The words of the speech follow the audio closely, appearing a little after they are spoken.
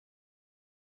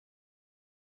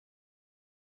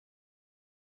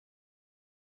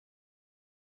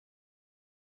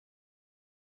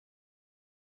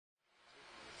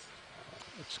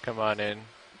Just come on in.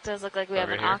 It does look like we have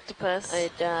Over an here. octopus.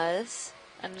 It does.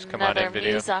 come on in, Another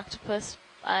video. muse octopus,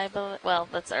 I believe. Well,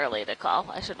 that's early to call.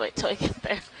 I should wait till we get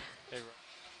there.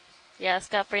 Yeah,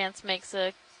 Scott France makes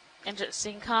a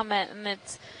interesting comment, and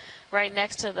it's right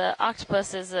next to the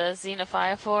octopus is a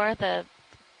xenophyophore, the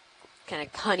Kind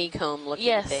of honeycomb looking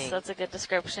yes, thing. that's a good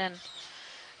description.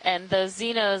 And those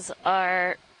xenos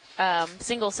are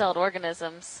single-celled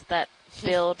organisms that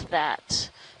build that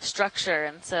structure,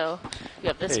 and so you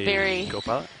have this very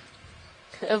co-pilot.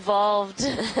 evolved,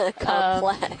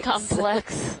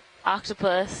 complex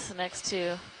octopus next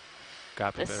to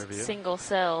Copy, this better view. single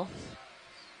cell.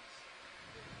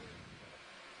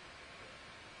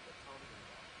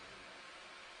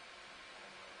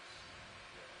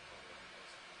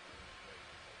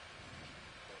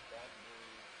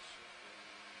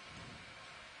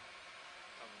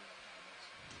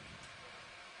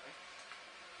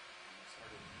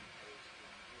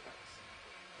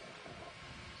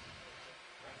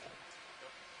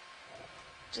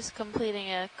 Just completing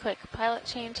a quick pilot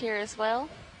change here as well.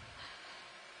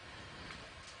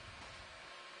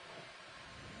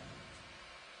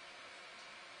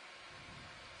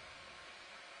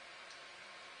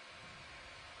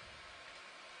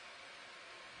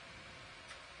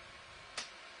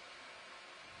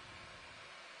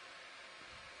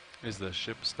 Is the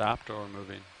ship stopped or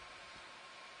moving?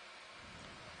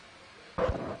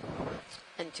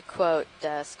 And to quote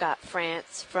Scott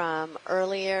France from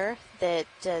earlier, that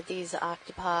these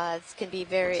octopods can be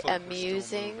very Looks like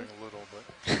amusing. we're still moving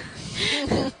a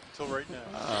little bit. Until right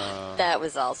now. That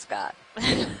was all Scott.